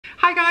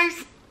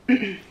guys.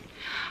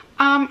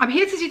 I'm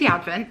here to do the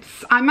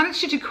Advents. I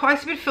managed to do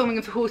quite a bit of filming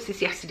of the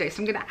horses yesterday, so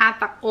I'm going to add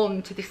that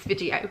on to this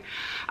video.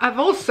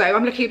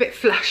 I'm looking a bit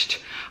flushed.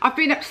 I've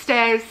been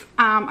upstairs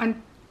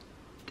and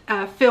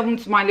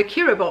filmed my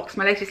Lakira box,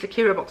 my latest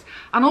Lakira box,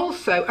 and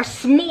also a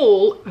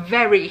small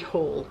very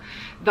haul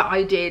that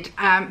I did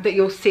that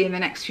you'll see in the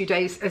next few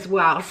days as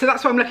well. So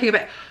that's why I'm looking a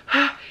bit,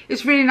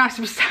 it's really nice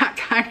to be sat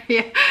down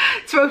here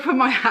to open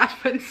my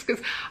Advents,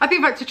 because I think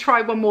if I had to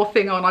try one more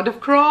thing on, I'd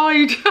have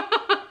cried.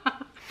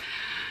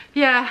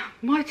 Yeah,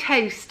 my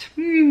taste.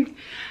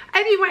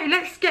 Anyway,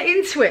 let's get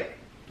into it.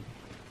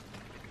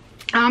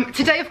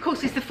 Today, of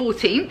course, is the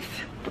 14th.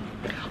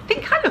 I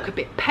think I look a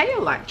bit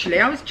pale, actually.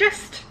 I was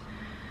just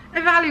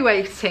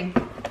evaluating.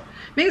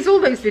 Means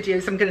all those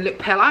videos I'm going to look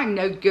pale. I'm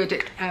no good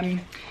at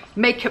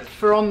makeup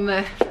for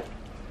on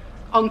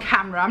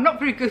camera. I'm not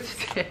very good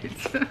at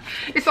it.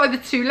 It's either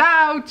too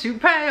loud, too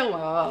pale.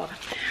 Oh.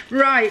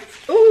 Right.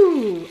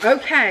 Ooh,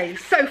 okay.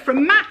 So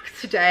from MAC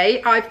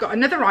today, I've got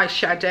another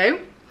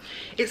eyeshadow.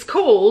 It's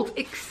called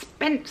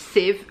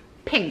Expensive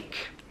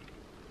Pink.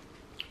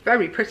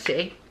 Very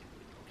pretty.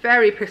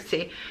 Very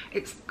pretty.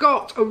 It's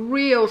got a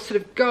real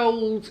sort of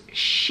gold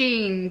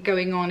sheen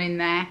going on in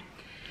there.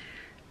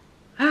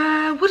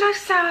 Would I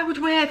say I would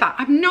wear that?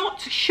 I'm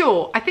not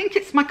sure. I think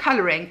it's my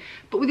colouring,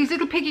 but with these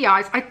little piggy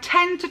eyes, I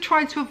tend to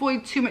try to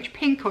avoid too much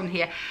pink on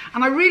here.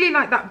 And I really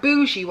like that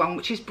bougie one,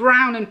 which is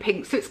brown and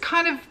pink. So it's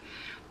kind of,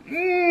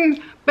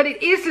 but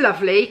it is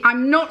lovely.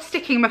 I'm not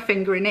sticking my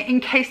finger in it in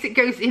case it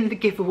goes in the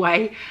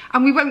giveaway.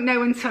 And we won't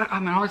know until, I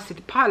mean, honestly,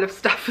 the pile of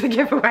stuff for the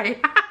giveaway.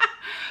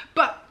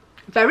 But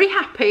very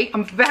happy.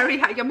 I'm very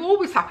happy. I'm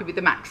always happy with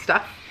the MAC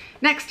stuff.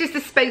 Next is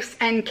the Space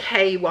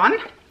NK one,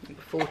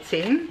 number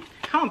 14.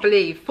 Can't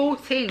believe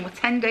 14, we're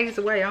 10 days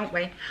away, aren't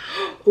we?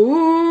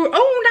 Ooh,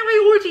 oh, now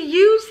I already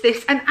use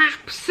this and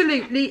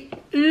absolutely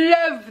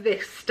love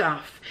this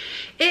stuff.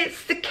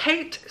 It's the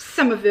Kate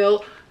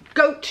Somerville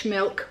Goat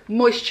Milk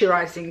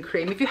Moisturising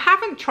Cream. If you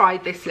haven't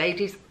tried this,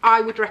 ladies,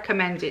 I would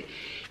recommend it.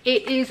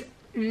 It is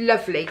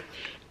lovely.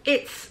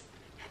 It's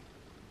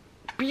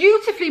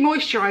beautifully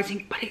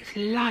moisturising, but it's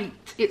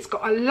light. It's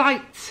got a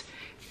light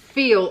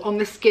feel on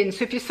the skin.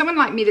 So if you're someone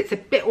like me that's a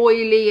bit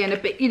oily and a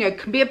bit, you know,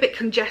 can be a bit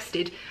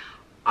congested,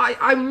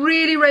 I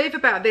really rave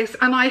about this,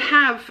 and I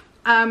have,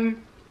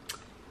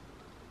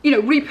 you know,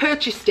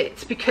 repurchased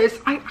it because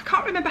I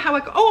can't remember how I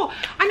got, oh,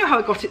 I know how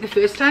I got it the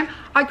first time.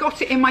 I got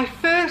it in my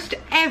first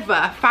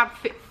ever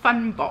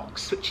FabFitFun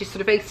box, which is sort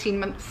of 18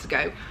 months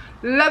ago.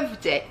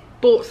 Loved it,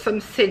 bought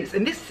some since,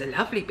 and this is a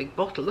lovely big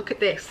bottle, look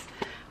at this.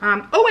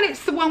 Oh, and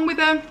it's the one with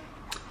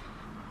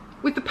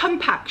the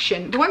pump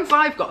action. The ones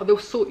I've got are the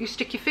sort you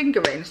stick your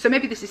finger in, so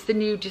maybe this is the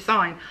new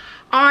design.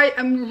 I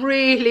am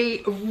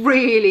really,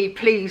 really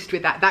pleased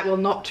with that. That will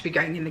not be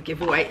going in the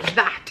giveaway.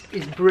 That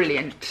is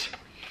brilliant.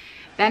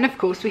 Then, of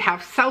course, we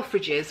have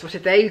Selfridges. What are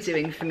they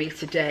doing for me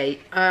today?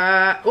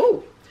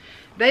 Oh,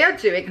 they are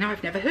doing, no,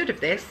 I've never heard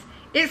of this.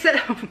 It's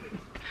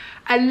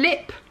a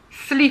lip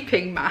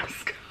sleeping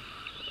mask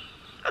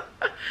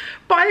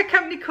by a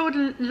company called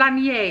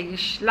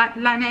Laneige.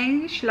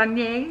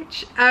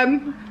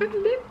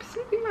 Lip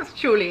sleeping mask?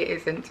 Surely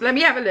it isn't. Let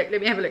me have a look, let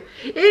me have a look.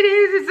 It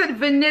is, it's a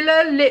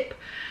vanilla lip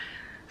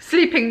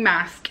sleeping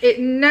mask. It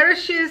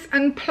nourishes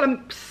and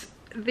plumps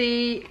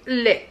the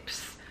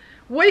lips.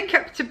 Wake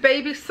up to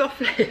baby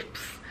soft lips.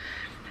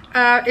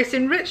 It's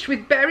enriched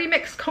with berry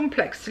mix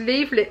complex to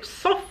leave lips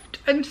soft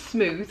and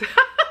smooth.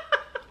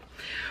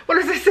 Well,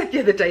 as I said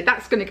the other day,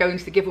 that's going to go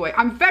into the giveaway.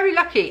 I'm very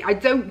lucky. I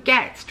don't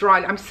get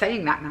dry, I'm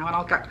saying that now, and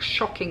I'll get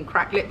shocking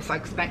cracked lips, I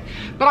expect.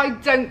 But I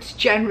don't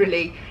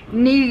generally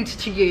need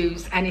to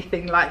use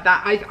anything like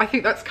that. I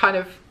think that's kind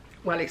of,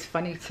 well, it's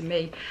funny to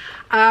me.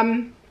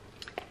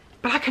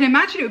 But I can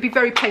imagine it would be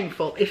very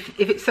painful if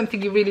it's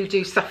something you really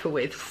do suffer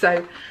with.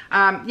 So,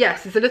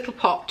 yes, there's a little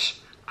pot.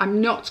 I'm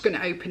not going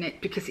to open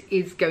it because it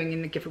is going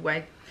in the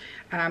giveaway.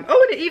 Oh,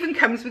 and it even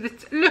comes with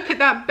a, look at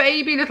that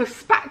baby little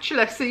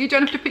spatula, so you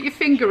don't have to put your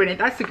finger in it.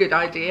 That's a good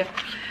idea.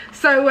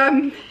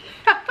 So,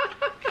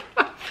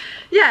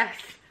 yes,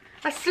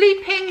 a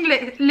sleeping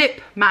lip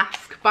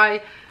mask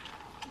by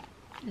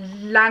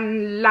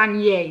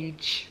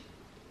Laneige.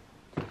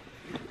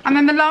 And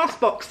then the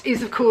last box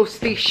is, of course,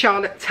 the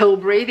Charlotte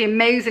Tilbury, the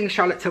amazing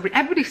Charlotte Tilbury.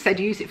 Everybody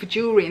said use it for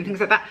jewellery and things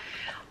like that.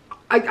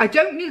 I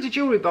don't need a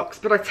jewellery box,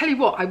 but I tell you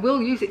what, I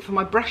will use it for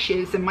my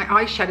brushes and my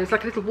eyeshadows,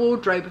 like a little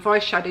wardrobe of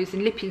eyeshadows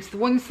and lippies, the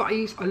ones that I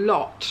use a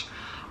lot.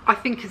 I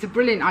think it's a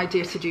brilliant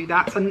idea to do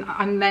that,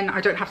 and then I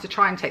don't have to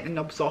try and take the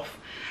knobs off.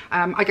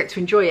 I get to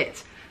enjoy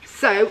it.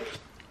 So,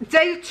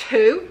 day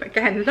 2,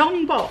 again,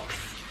 long box,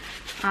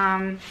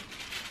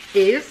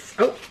 is,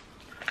 oh,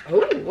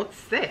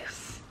 what's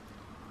this?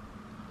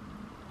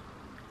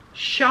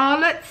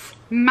 Charlotte's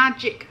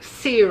Magic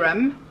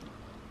Serum.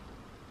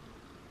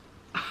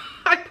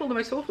 I pull the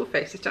most awful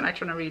faces, don't I,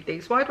 trying to read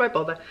these? Why do I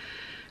bother?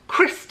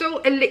 Crystal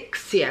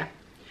Elixir.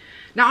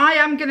 Now, I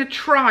am going to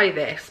try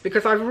this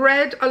because I've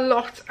read a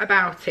lot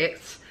about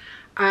it.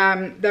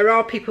 There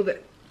are people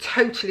that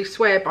totally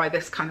swear by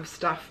this kind of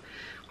stuff.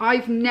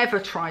 I've never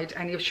tried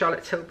any of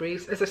Charlotte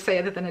Tilbury's, as I say,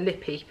 other than a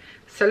lippy.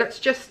 So let's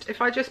just,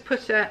 if I just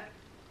put a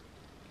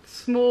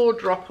small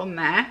drop on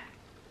there.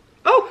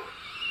 Oh,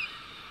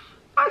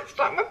 I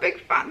stuck my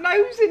big fat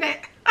nose in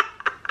it.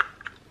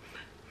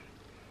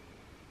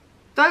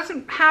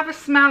 Doesn't have a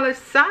smell as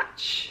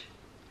such.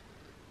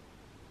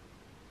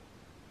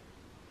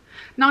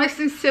 Nice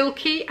and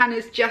silky, and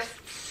is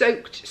just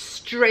soaked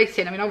straight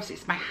in. I mean, obviously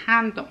it's my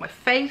hand, not my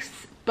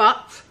face,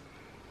 but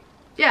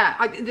yeah,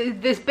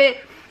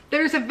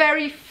 there is a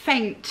very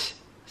faint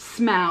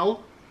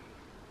smell,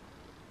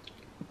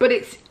 but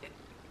it's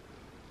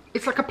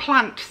like a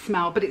plant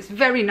smell, but it's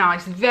very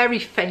nice, very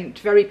faint,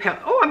 very pale.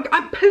 Oh,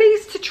 I'm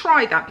pleased to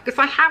try that, because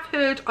I have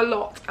heard a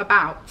lot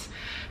about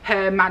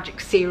her magic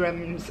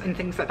serums and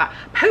things like that.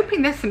 I'm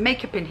hoping there's some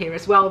makeup in here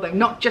as well though,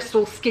 not just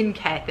all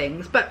skincare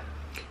things, but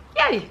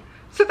yay.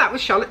 So that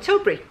was Charlotte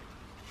Tilbury.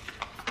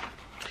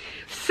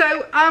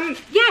 So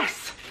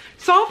yes,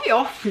 so I'll be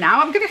off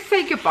now. I'm going to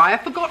say goodbye. I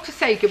forgot to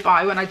say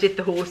goodbye when I did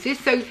the horses,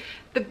 so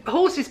the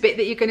horses bit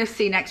that you're going to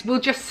see next will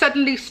just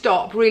suddenly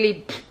stop,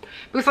 really,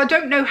 because I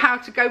don't know how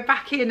to go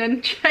back in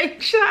and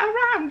change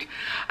that around.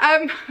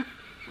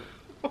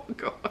 Oh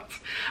God.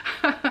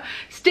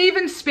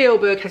 Steven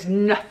Spielberg has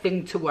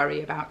nothing to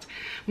worry about.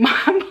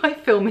 My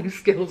filming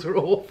skills are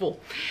awful.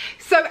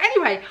 So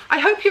anyway, I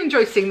hope you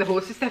enjoy seeing the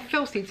horses. They're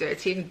filthy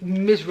dirty and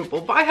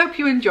miserable, but I hope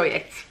you enjoy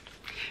it.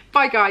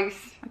 Bye guys.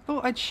 I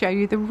thought I'd show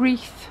you the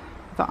wreath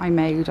that I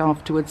made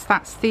afterwards.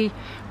 That's the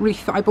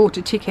wreath that I bought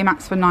at TK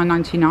Maxx for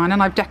 £9.99,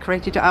 and I've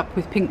decorated it up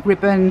with pink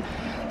ribbon,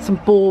 some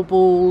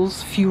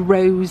baubles, a few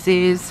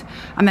roses,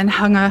 and then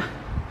hung a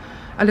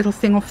little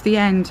thing off the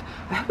end.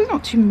 I hope it's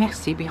not too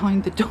messy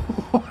behind the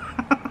door.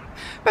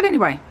 But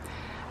anyway,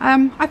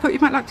 I thought you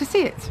might like to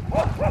see it.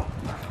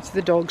 It's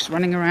the dogs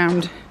running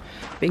around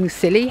being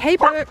silly. Hey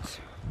Bert.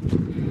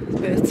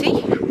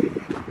 Bertie.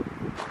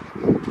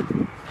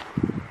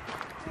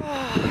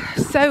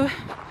 So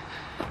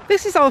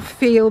this is our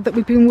field that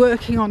we've been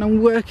working on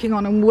and working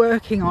on and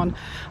working on,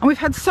 and we've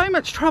had so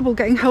much trouble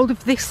getting hold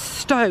of this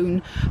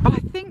stone, but I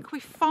think we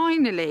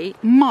finally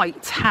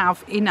might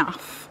have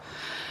enough.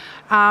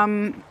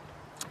 And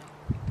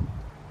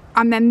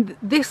then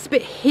this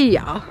bit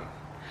here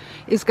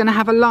is going to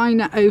have a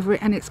liner over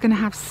it, and it's going to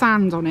have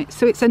sand on it,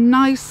 so it's a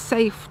nice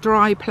safe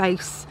dry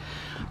place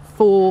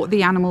for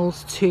the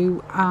animals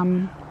to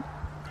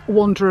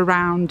wander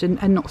around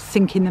and not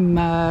sink in the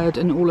mud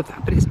and all of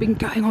that. But it's been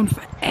going on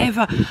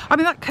forever. I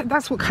mean,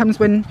 that's what comes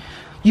when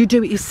you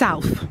do it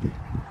yourself. You've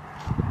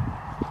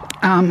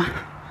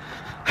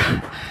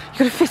got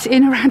to fit it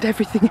in around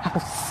everything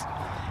else,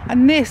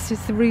 and this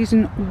is the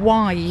reason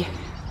why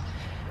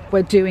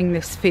we're doing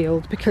this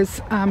field,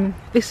 because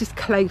this is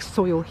clay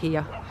soil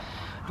here,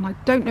 and I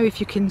don't know if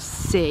you can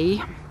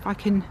see. If I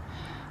can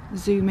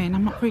zoom in,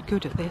 I'm not very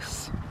good at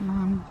this.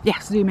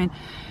 Yes, zoom in.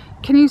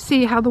 Can you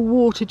see how the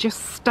water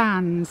just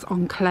stands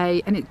on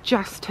clay and it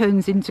just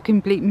turns into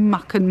complete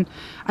muck, and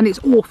it's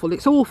awful.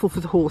 It's awful for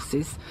the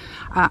horses,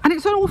 and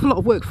it's an awful lot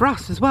of work for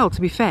us as well,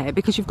 to be fair,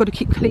 because you've got to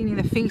keep cleaning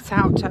their feet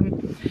out.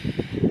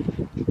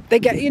 They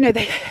get, you know,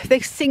 they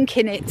sink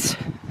in it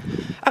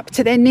up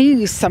to their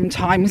knees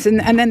sometimes, and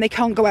then they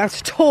can't go out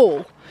at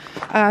all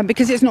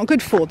because it's not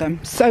good for them.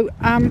 So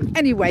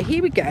anyway,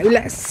 here we go.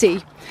 Let's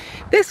see.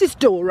 This is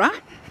Dora.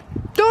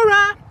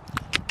 Dora.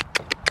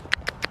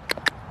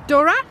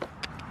 Dora.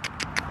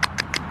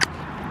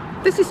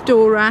 This is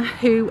Dora,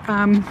 who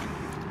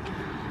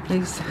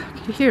is,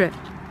 can you hear it?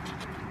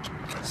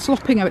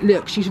 Slopping out.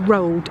 Look, she's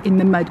rolled in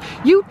the mud.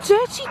 You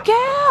dirty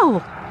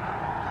girl!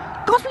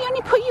 God, we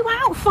only put you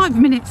out 5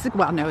 minutes ago.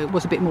 Well, no, it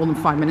was a bit more than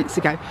 5 minutes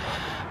ago.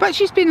 But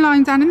she's been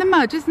lying down in the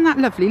mud. Isn't that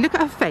lovely? Look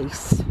at her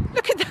face.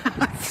 Look at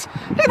that.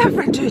 Look at that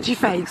very dirty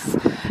face.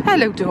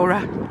 Hello,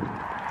 Dora.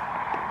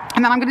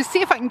 And then I'm going to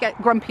see if I can get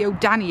grumpy old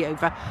Danny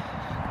over.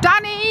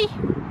 Danny!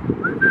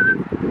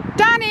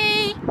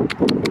 Danny!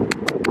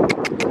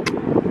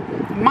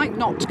 Might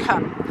not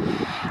come.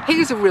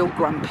 He's a real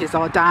grump, is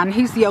our Dan.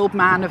 He's the old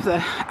man of the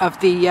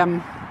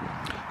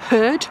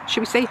herd. Should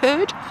we say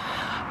herd?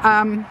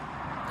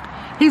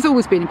 He's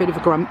always been a bit of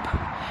a grump.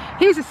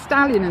 He was a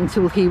stallion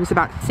until he was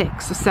about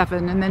 6 or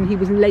 7, and then he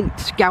was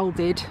late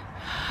gelded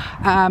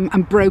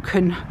and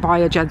broken by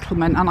a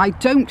gentleman, and I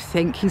don't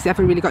think he's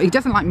ever really got, he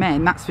doesn't like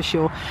men, that's for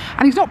sure,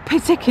 and he's not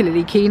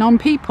particularly keen on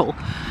people.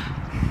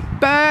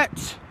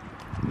 But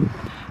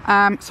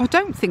so I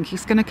don't think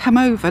he's going to come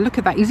over. Look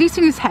at that, he's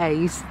eating his hay,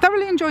 he's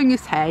thoroughly enjoying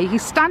his hay,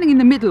 he's standing in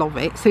the middle of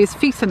it, so his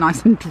feet are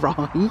nice and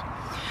dry.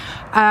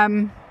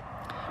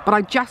 But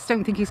I just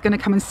don't think he's going to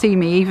come and see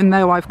me, even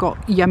though I've got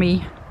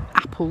yummy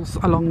apples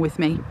along with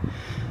me.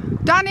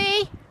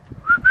 Danny!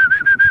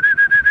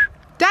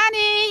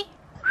 Danny!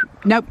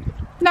 Nope.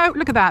 No,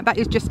 look at that. That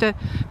is just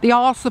the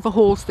arse of a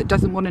horse that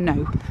doesn't want to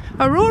know.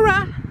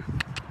 Aurora!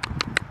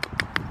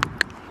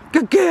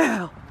 Good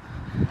girl!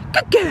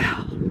 Good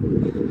girl!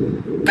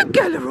 Good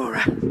girl,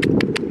 Aurora!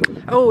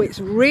 Oh,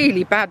 it's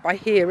really bad by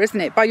here, isn't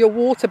it? By your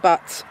water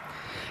butts.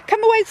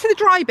 Come away to the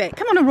dry bit.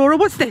 Come on, Aurora,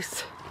 what's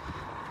this?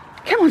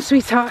 Come on,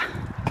 sweetheart.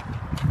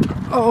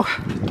 Oh,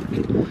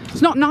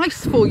 It's not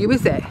nice for you,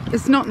 is it?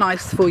 It's not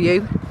nice for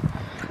you.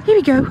 Here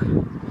we go.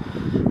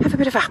 Have a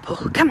bit of apple.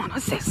 Come on,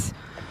 what's this?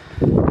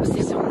 What's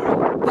this?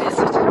 Where's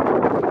it?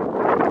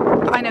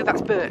 I know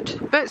that's Bert.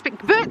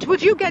 Bert,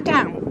 would you get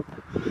down?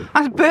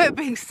 That's Bert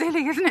being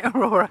silly, isn't it,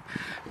 Aurora?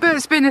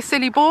 Bert's been a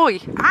silly boy.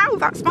 Ow,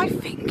 that's my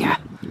finger.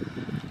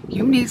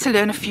 You need to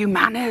learn a few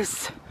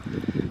manners.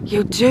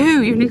 You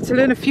do. You need to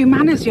learn a few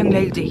manners, young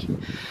lady.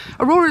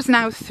 Aurora's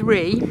now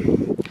 3.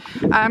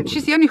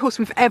 She's the only horse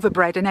we've ever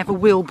bred and ever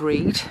will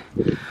breed.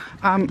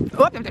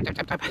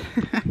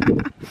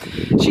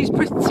 She's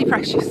pretty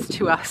precious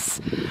to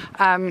us.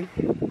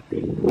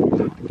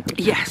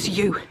 Yes,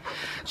 you.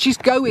 She's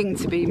going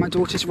to be my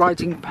daughter's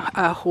riding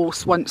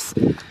horse once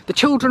the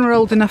children are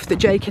old enough that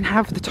Jay can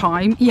have the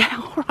time.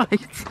 Yeah, all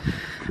right.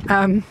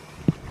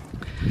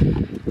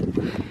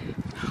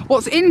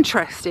 What's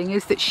interesting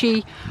is that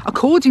she,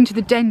 according to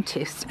the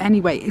dentist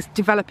anyway, is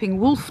developing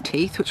wolf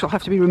teeth, which will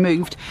have to be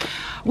removed,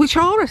 which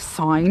are a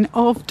sign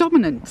of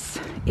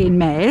dominance in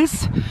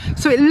mares.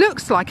 So it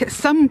looks like at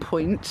some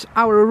point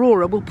our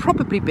Aurora will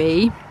probably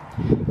be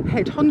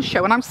head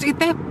honcho, and I'm seeing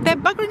they're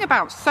buggering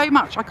about so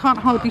much I can't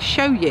hardly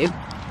show you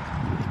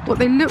what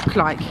they look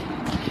like.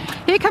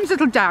 Here comes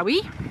little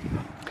Dewi.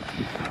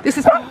 This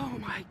is, oh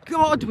my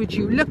God, would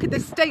you look at the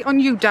state on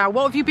you, Dew?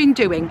 What have you been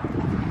doing?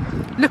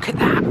 Look at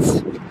that.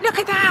 Look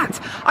at that.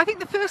 I think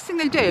the first thing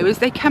they do is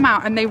they come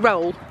out and they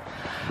roll,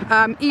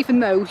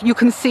 even though you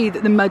can see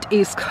that the mud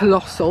is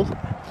colossal.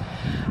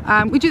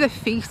 We do their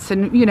feet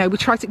and, you know, we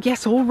try to,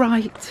 yes, all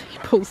right. He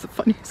pulls the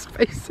funniest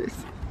faces.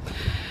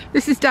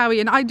 This is Dewi,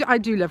 and I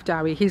do love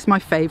Dewi. He's my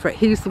favourite.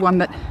 He's the one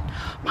that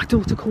my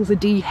daughter calls a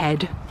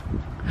D-head.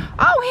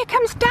 Oh, here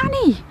comes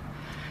Danny.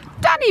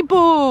 Danny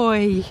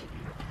boy.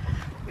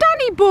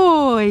 Danny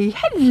boy.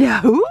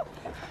 Hello.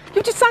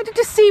 You decided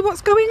to see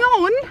what's going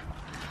on?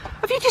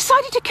 Have you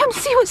decided to come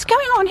see what's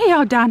going on?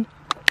 Here, Dan.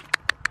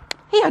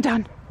 Here,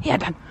 Dan. Here,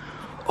 Dan.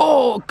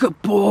 Oh,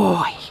 good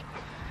boy.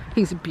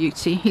 He's a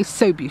beauty. He's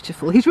so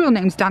beautiful. His real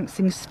name's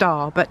Dancing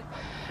Star, but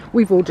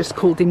we've all just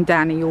called him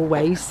Danny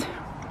always.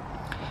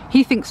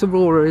 He thinks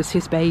Aurora is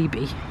his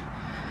baby.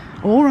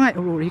 All right,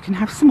 Aurora, you can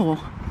have some more.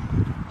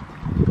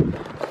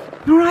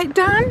 All right,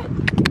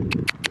 Dan.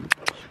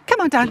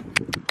 Come on, Dan.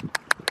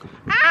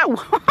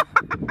 Ow!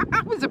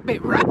 That was a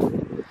bit rough.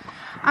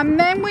 And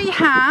then we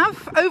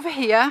have over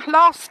here,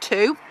 last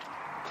 2.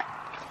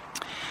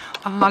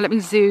 Let me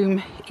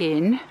zoom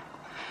in.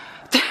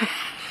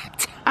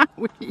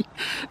 Dewi.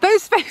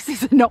 Those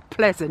faces are not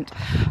pleasant.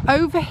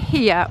 Over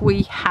here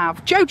we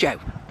have Jojo,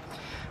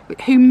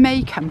 who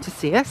may come to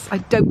see us. I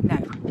don't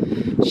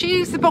know.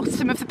 She's the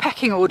bottom of the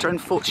pecking order,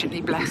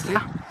 unfortunately, bless her.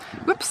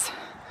 Whoops.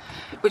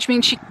 Which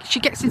means she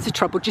gets into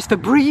trouble just for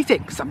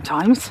breathing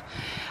sometimes.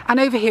 And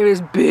over here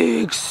is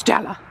big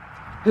Stella,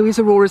 who is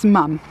Aurora's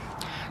mum.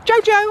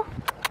 Jojo!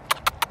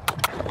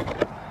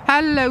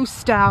 Hello,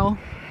 Stell.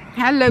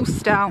 Hello,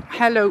 Stell.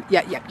 Hello.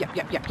 Yep.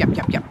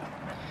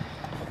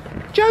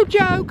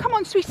 Jojo, come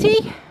on,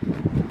 sweetie.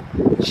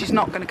 She's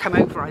not going to come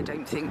over, I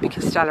don't think,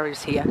 because Stella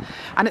is here.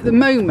 And at the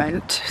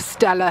moment,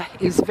 Stella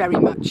is very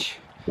much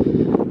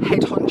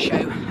head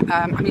honcho.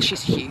 I mean,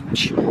 she's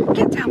huge.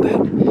 Get down,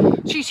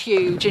 Bert. She's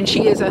huge, and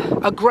she is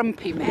a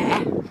grumpy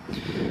mare.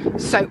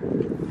 So,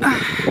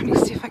 let me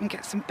see if I can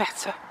get some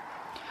better.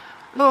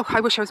 Oh,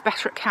 I wish I was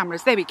better at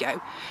cameras. There we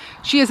go.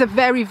 She is a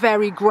very,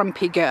 very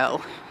grumpy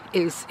girl,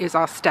 is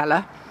our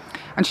Stella.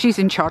 And she's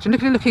in charge. And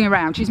look at her looking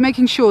around. She's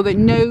making sure that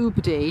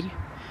nobody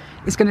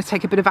is going to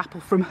take a bit of apple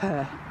from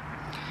her.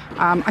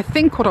 I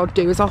think what I'll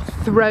do is I'll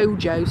throw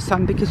Jo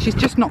some, because she's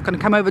just not going to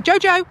come over.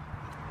 Jojo!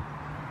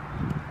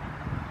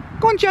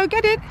 Go on, Jo,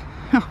 get it.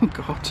 Oh,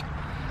 God.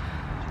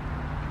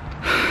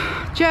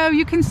 Jo,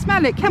 you can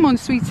smell it. Come on,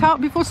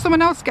 sweetheart, before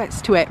someone else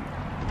gets to it.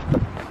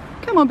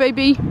 Come on,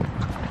 baby.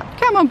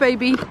 Come on,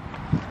 baby.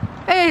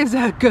 There's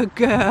a good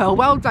girl.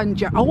 Well done,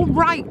 Jo. All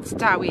right,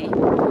 Dewi.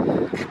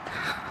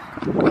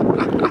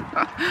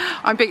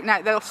 I'm beaten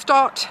out. They'll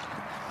start,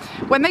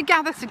 when they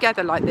gather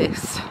together like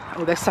this,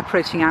 oh, they're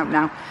separating out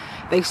now,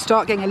 they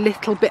start getting a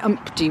little bit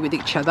umpty with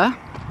each other,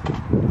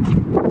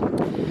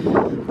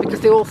 because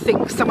they all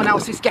think someone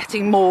else is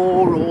getting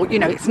more, or, you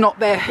know, it's not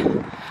their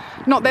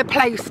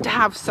place to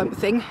have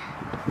something.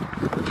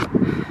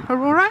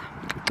 Aurora?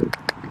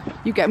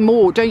 You get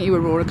more, don't you,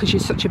 Aurora, because you're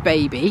such a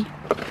baby.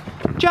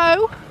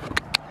 Jo?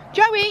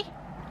 Joey?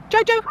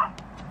 Jojo?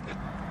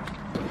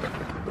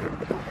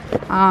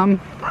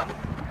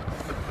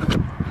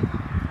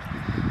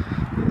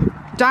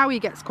 Dewi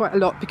gets quite a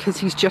lot because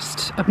he's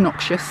just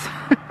obnoxious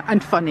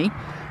and funny.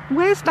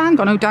 Where's Dan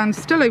gone? Oh, Dan's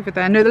still over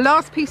there. No, the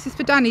last piece is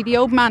for Danny. The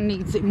old man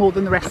needs it more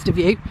than the rest of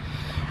you.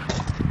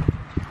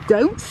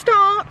 Don't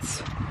start.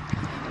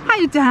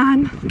 Hiya,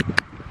 Dan.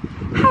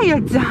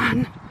 Hiya,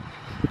 Dan.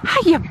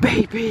 Hiya,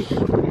 baby.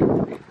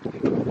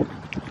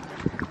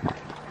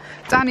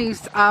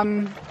 Danny's,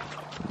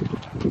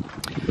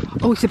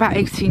 Oh, he's about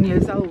 18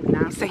 years old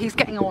now, so he's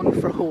getting on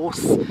for a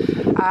horse.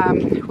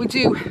 We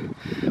do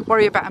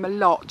worry about him a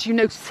lot. Do you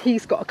notice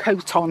he's got a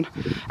coat on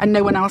and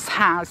no one else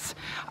has?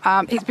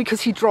 It's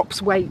because he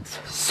drops weight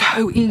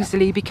so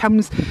easily. He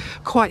becomes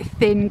quite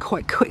thin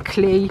quite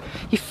quickly.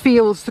 He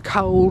feels the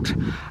cold.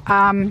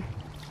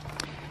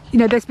 You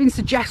know, there's been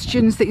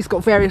suggestions that he's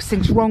got various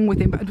things wrong with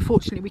him, but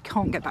unfortunately we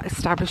can't get that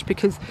established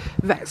because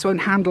vets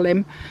won't handle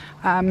him.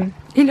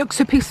 He looks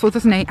so peaceful,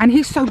 doesn't he? And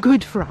he's so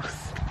good for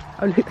us.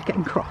 Oh, look, they're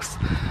getting cross.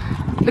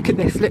 Look at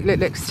this. Look, look,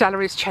 look. Stella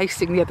is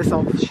chasing the others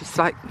off. She's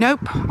like, nope,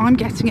 I'm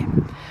getting it.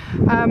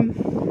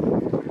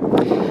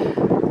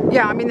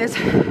 Yeah, I mean,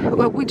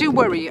 well, we do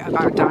worry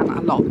about Dan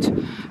a lot,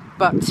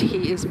 but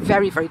he is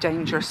very, very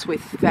dangerous with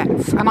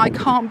vets. And I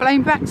can't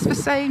blame vets for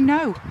saying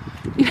no.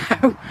 You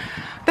know,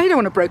 they don't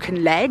want a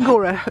broken leg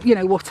or a, you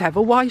know, whatever.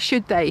 Why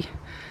should they?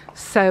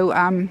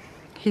 So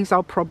he's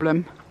our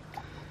problem.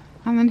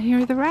 And then here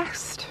are the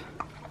rest.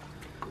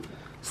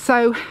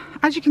 So,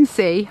 as you can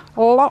see,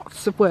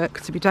 lots of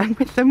work to be done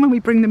with them when we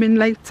bring them in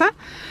later.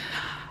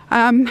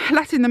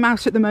 Letting them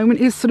out at the moment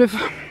is sort of,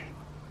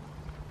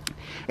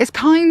 it's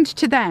kind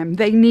to them.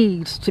 They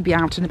need to be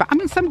out and about. I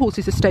mean, some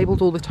horses are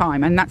stabled all the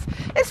time, and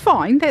it's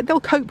fine. They'll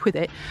cope with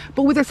it.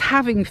 But with us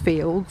having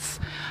fields,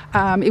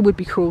 it would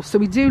be cruel. So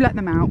we do let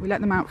them out. We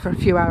let them out for a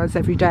few hours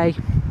every day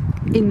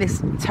in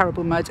this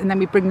terrible mud, and then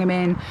we bring them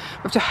in.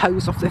 We have to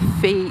hose off their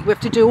feet. We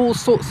have to do all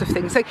sorts of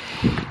things. So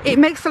it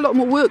makes a lot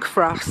more work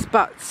for us,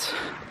 but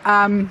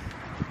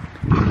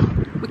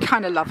we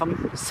kind of love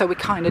them, so we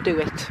kind of do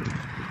it.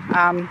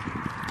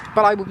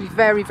 But I will be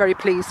very, very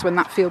pleased when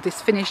that field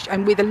is finished,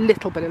 and with a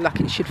little bit of luck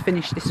it should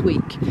finish this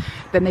week.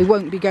 Then they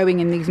won't be going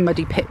in these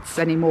muddy pits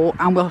anymore,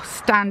 and we'll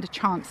stand a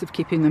chance of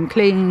keeping them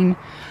clean.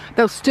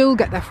 They'll still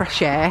get their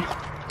fresh air,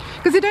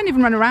 because they don't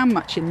even run around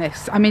much in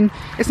this. I mean,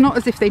 it's not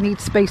as if they need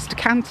space to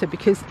canter,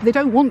 because they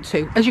don't want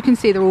to. As you can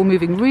see, they're all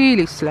moving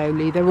really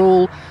slowly. They're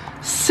all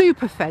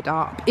super fed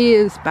up,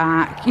 ears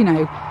back, you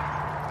know.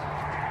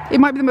 It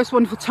might be the most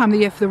wonderful time of the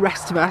year for the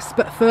rest of us,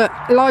 but for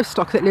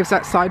livestock that lives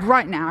outside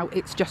right now,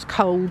 it's just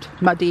cold,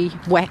 muddy,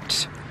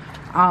 wet,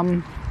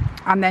 and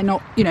they're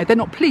not, you know, they're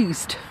not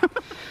pleased.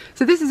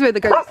 So this is where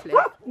the goats live.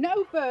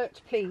 No,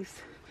 Bert,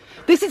 please.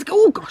 This is,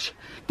 oh gosh,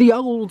 the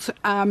old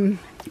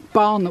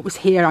barn that was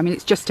here. I mean,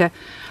 it's just a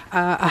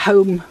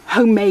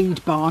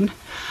homemade barn.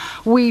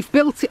 We've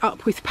built it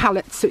up with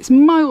pallets, so it's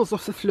miles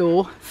off the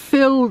floor,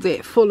 filled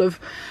it full of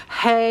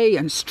hay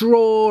and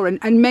straw,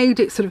 and made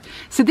it sort of,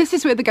 so this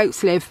is where the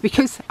goats live,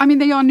 because, I mean,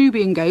 they are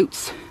Nubian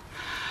goats.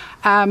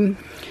 They're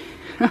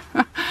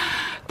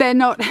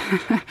not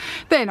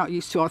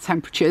used to our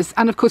temperatures,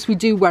 and of course we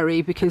do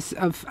worry because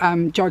of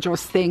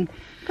Jojo's thing.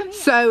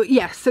 So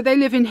yes, so they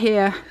live in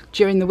here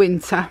during the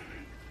winter.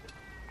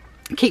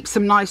 Keeps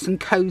them nice and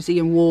cozy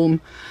and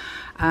warm.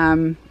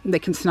 They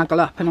can snuggle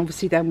up, and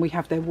obviously then we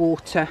have their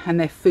water and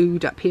their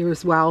food up here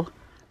as well.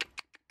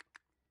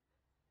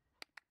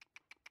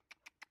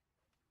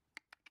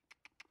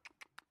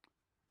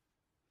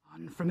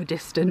 From a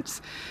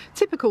distance,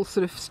 typical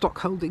sort of stock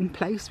holding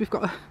place. We've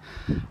got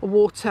a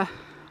water,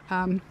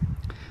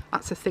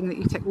 that's a thing that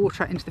you take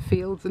water out into the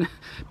fields, and a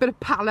bit of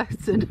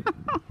pallets, and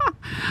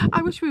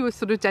I wish we were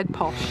sort of dead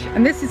posh.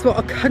 And this is what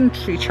a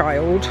country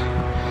child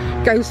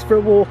goes for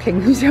a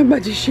walking. Who's how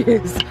muddy she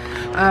is,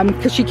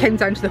 because she came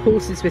down to the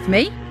horses with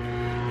me.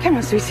 Come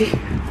on, sweetie.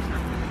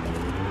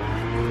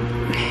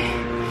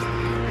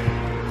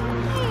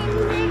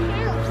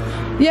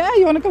 Yeah,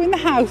 you want to go in the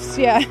house?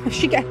 Yeah,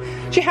 she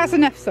has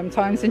enough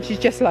sometimes, and she's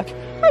just like,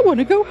 I want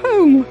to go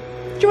home.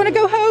 Do you want to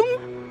go home?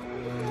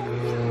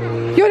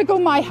 You want to go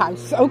my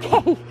house?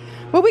 Okay.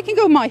 Well, we can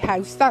go my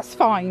house. That's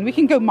fine. We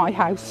can go my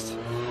house.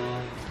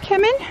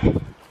 Come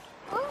in.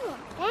 Oh,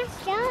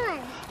 that's John.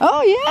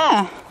 Oh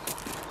yeah.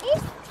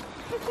 It's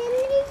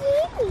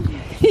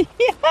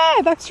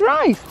Yeah, that's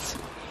right. It's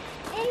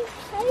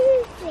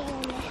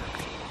hoovering.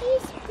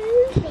 He's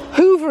hoovering.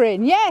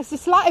 Hoovering, yes,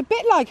 it's like a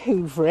bit like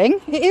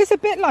hoovering. It is a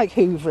bit like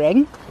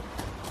hoovering.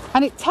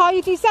 And it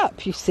tidies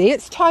up, you see,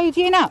 it's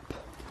tidying up.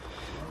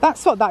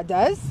 That's what that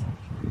does.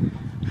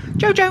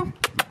 Jojo.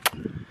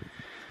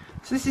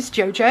 So this is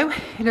Jojo.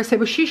 You know, so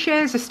well, she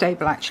shares a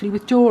stable actually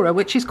with Dora,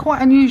 which is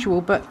quite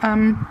unusual, but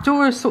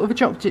Dora sort of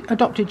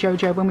adopted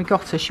Jojo when we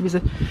got her. She was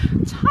a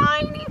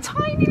tiny,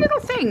 tiny little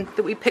thing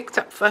that we picked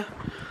up for,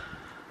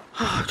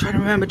 I'm trying to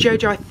remember,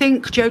 Jojo, I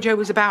think Jojo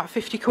was about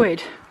 50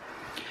 quid.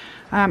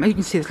 As you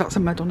can see, there's lots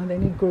of mud on her, they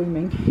need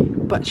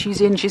grooming. But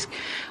she's in,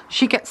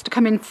 she gets to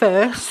come in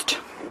first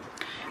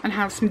and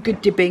have some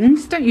good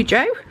dibbings, don't you,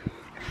 Joe?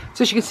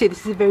 So as you can see,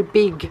 this is a very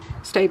big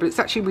stable. It's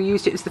actually, we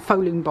used it as the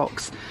foaling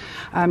box.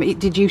 It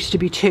did used to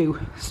be 2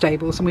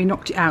 stables, and we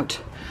knocked it out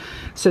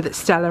so that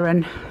Stella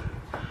and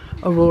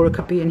Aurora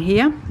could be in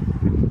here.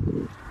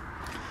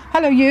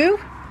 Hello, you.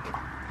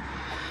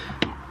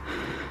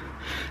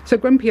 So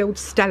grumpy old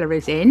Stella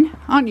is in,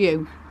 aren't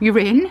you? You're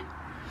in.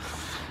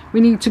 We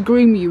need to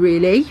groom you,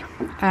 really.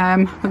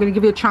 We're going to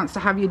give you a chance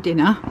to have your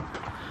dinner.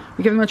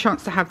 We give them a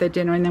chance to have their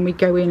dinner, and then we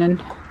go in and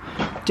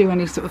do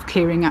any sort of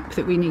clearing up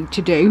that we need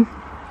to do.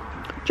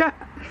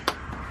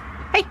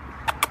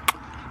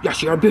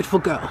 Yes, you're a beautiful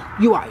girl.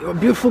 You are. You're a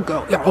beautiful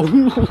girl.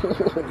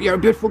 You're a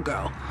beautiful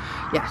girl.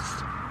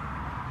 Yes.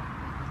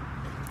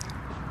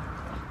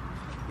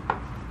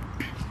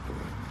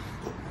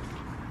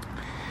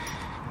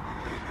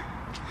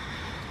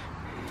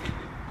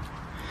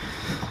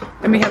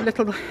 And we have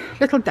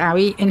little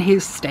Dewi in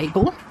his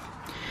stable.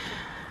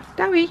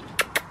 Dewi.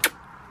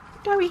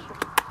 Dewi.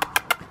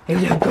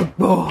 You're a good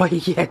boy.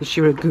 Yes,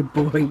 you're a good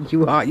boy.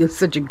 You are. You're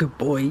such a good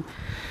boy.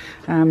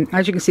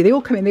 As you can see, they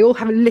all come in. They all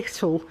have a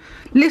little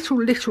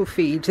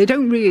feed. They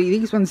don't really.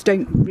 These ones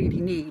don't really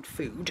need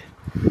food.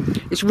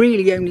 It's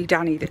really only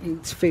Danny that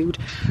needs food.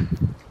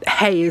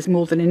 Hay is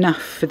more than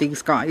enough for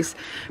these guys,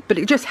 but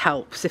it just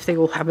helps if they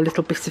all have a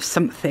little bit of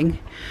something.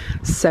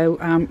 So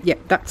yeah,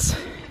 that's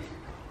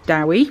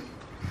Dewi.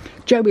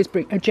 Jay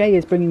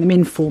is bringing them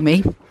in for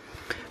me.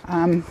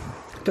 Don't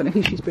know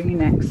who she's bringing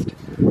next.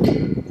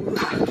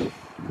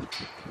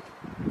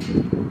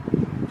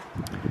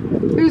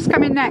 Who's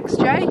coming next,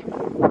 Jay?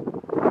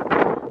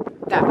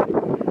 There.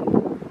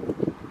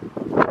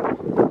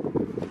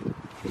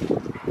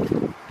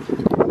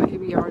 So here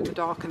we are in the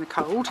dark and the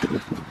cold.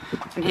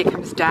 And here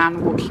comes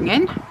Dan walking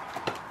in.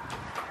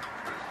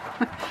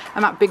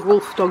 And that big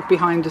wolf dog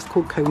behind us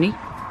called Coney.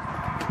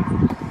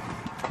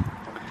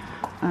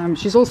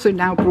 She's also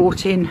now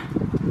brought in,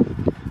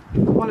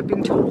 while I've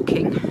been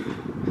talking,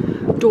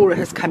 Dora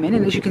has come in,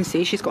 and as you can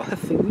see, she's got her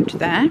food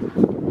there.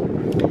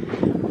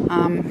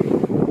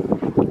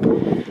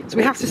 So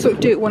we have to sort of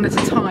do it one at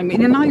a time.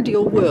 In an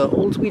ideal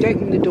world, we'd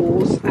open the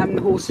doors and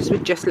the horses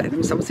would just let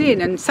themselves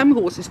in, and some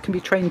horses can be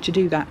trained to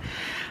do that.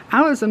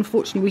 Ours,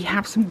 unfortunately, we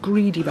have some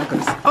greedy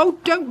buggers. Oh,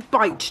 don't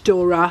bite,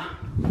 Dora.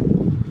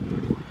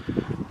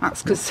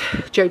 That's because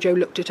Jojo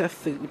looked at her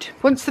food.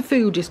 Once the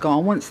food is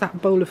gone, once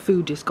that bowl of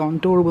food is gone,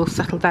 Dora will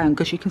settle down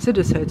because she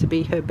considers her to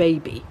be her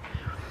baby.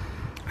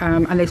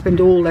 And they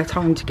spend all their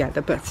time together.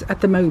 But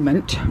at the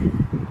moment,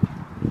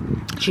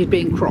 she's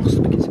being cross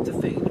because of the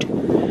food.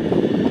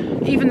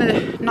 Even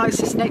the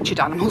nicest natured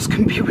animals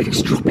can be really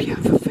stroppy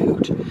over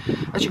food.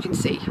 As you can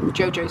see,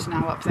 Jojo's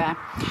now up there.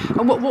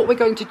 And what we're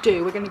going to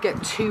do, we're going to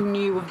get 2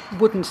 new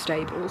wooden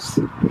stables.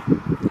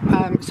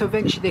 So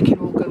eventually they can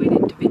all go in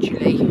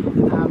individually.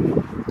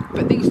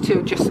 But these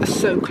two just are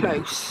so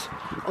close,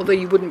 although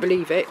you wouldn't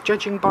believe it,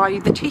 judging by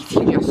the teeth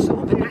you just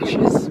saw, the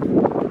gnashes.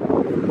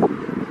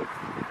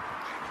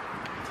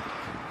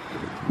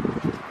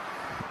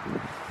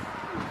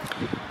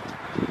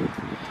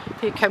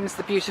 Here comes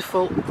the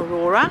beautiful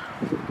Aurora.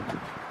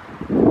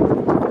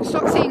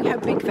 Start seeing how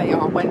big they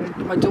are when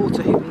my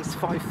daughter, who is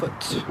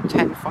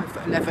 5'10",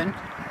 5'11",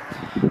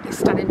 is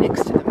standing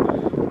next to them.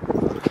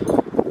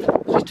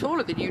 She's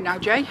taller than you now,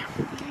 Jay.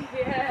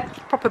 Yeah.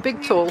 Proper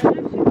big tall.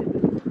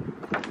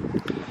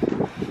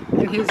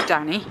 And here's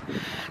Danny.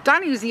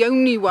 Danny is the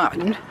only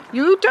one.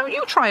 Don't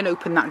you try and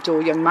open that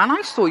door, young man.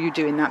 I saw you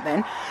doing that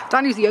then.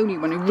 Danny's the only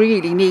one who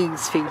really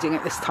needs feeding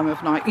at this time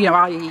of night. You know,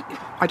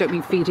 I don't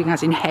mean feeding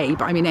as in hay,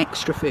 but I mean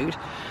extra food.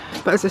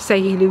 But as I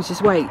say, he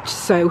loses weight,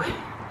 so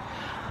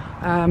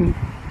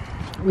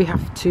we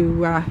have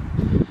to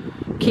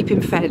keep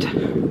him fed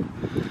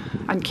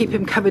and keep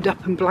him covered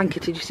up and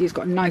blanketed. You see, he's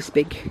got a nice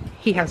big.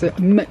 He has a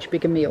much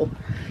bigger meal.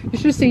 You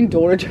should have seen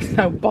Dora just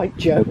now bite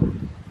Joe.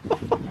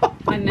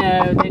 I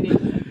know, didn't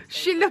you?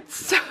 She looked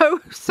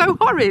so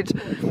horrid.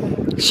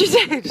 She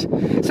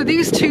did. So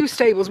these 2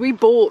 stables, we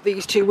bought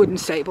these 2 wooden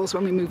stables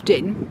when we moved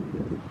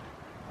in.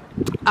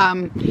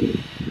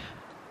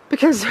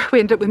 Because we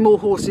ended up with more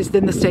horses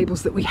than the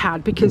stables that we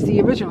had, because the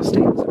original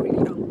stables are really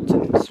old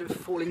and sort of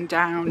falling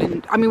down,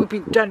 and I mean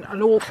we've done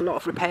an awful lot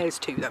of repairs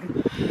to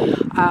them.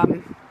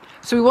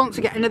 So we want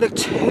to get another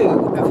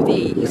 2 of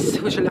these,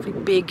 which are lovely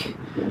big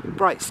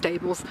bright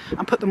stables,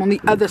 and put them on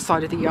the other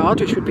side of the yard,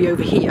 which would be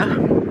over here.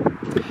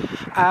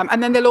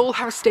 And then they'll all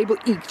have a stable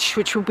each,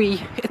 which will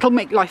be, it'll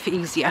make life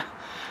easier.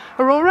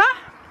 Aurora?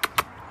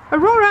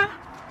 Aurora?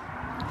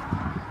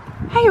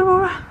 Hey,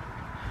 Aurora.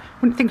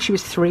 Wouldn't think she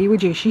was 3,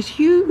 would you? She's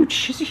huge.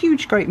 She's a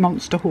huge, great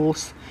monster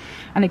horse.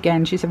 And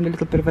again, she's having a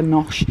little bit of a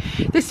nosh.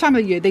 This time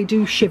of the year, they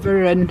do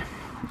shiver and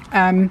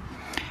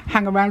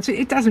hang around, so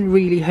it doesn't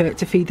really hurt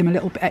to feed them a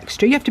little bit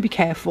extra. You have to be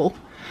careful.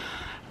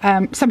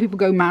 Some people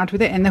go mad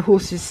with it, and the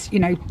horses, you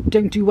know,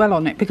 don't do well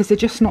on it because they're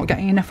just not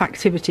getting enough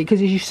activity,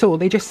 because as you saw,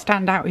 they just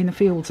stand out in the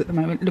fields at the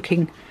moment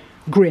looking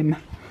grim.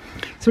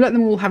 So let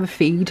them all have a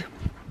feed.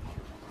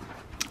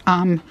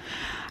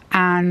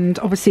 And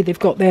obviously they've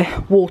got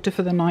their water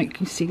for the night. You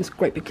can see this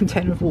great big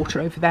container of water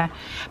over there.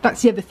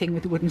 That's the other thing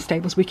with the wooden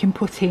stables. We can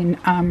put in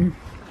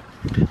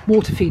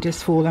water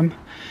feeders for them,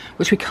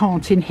 which we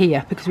can't in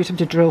here because we'd have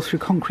to drill through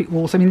concrete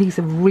walls. I mean, these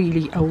are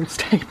really old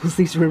stables.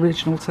 These are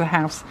original to the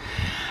house.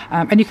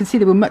 And you can see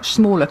they were much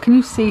smaller. Can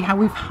you see how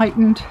we've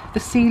heightened the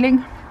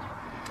ceiling?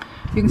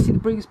 You can see the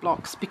bruise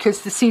blocks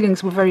because the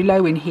ceilings were very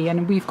low in here,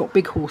 and we've got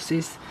big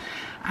horses,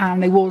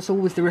 and there was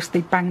always the risk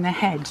they'd bang their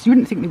heads. You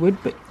wouldn't think they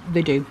would, but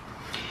they do.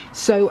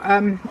 So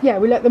yeah,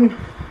 we let them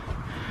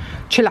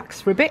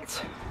chillax for a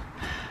bit,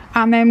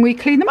 and then we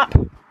clean them up,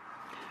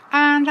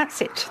 and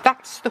that's it.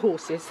 That's the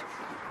horses.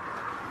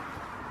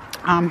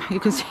 You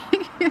can see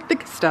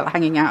Look at Stella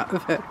hanging out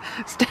of her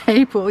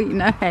stable eating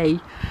her hay.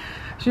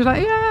 She was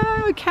like,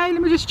 yeah, okay,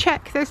 let me just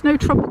check there's no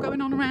trouble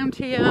going on around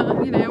here.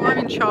 You know, I'm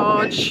in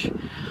charge.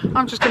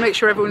 I'm just going to make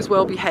sure everyone's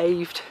well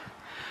behaved.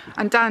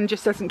 And Dan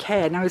just doesn't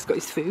care. Now he's got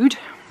his food.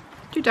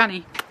 Do,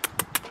 Danny?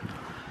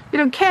 You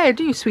don't care,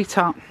 do you,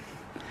 sweetheart?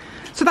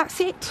 So that's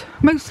it.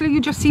 Mostly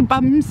you just see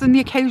bums and the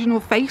occasional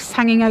face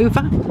hanging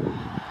over.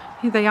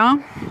 Here they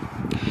are.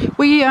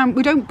 We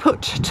don't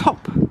put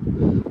top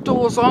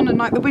doors on, and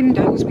like the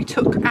windows, we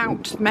took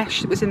out the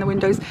mesh that was in the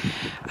windows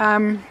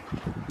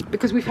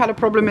because we've had a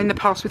problem in the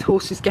past with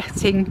horses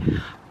getting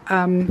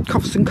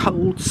coughs and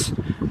colds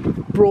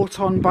brought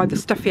on by the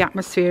stuffy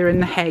atmosphere in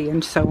the hay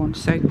and so on.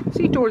 So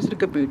see, Dora's in a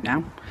good mood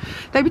now.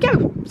 There we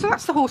go. So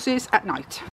that's the horses at night.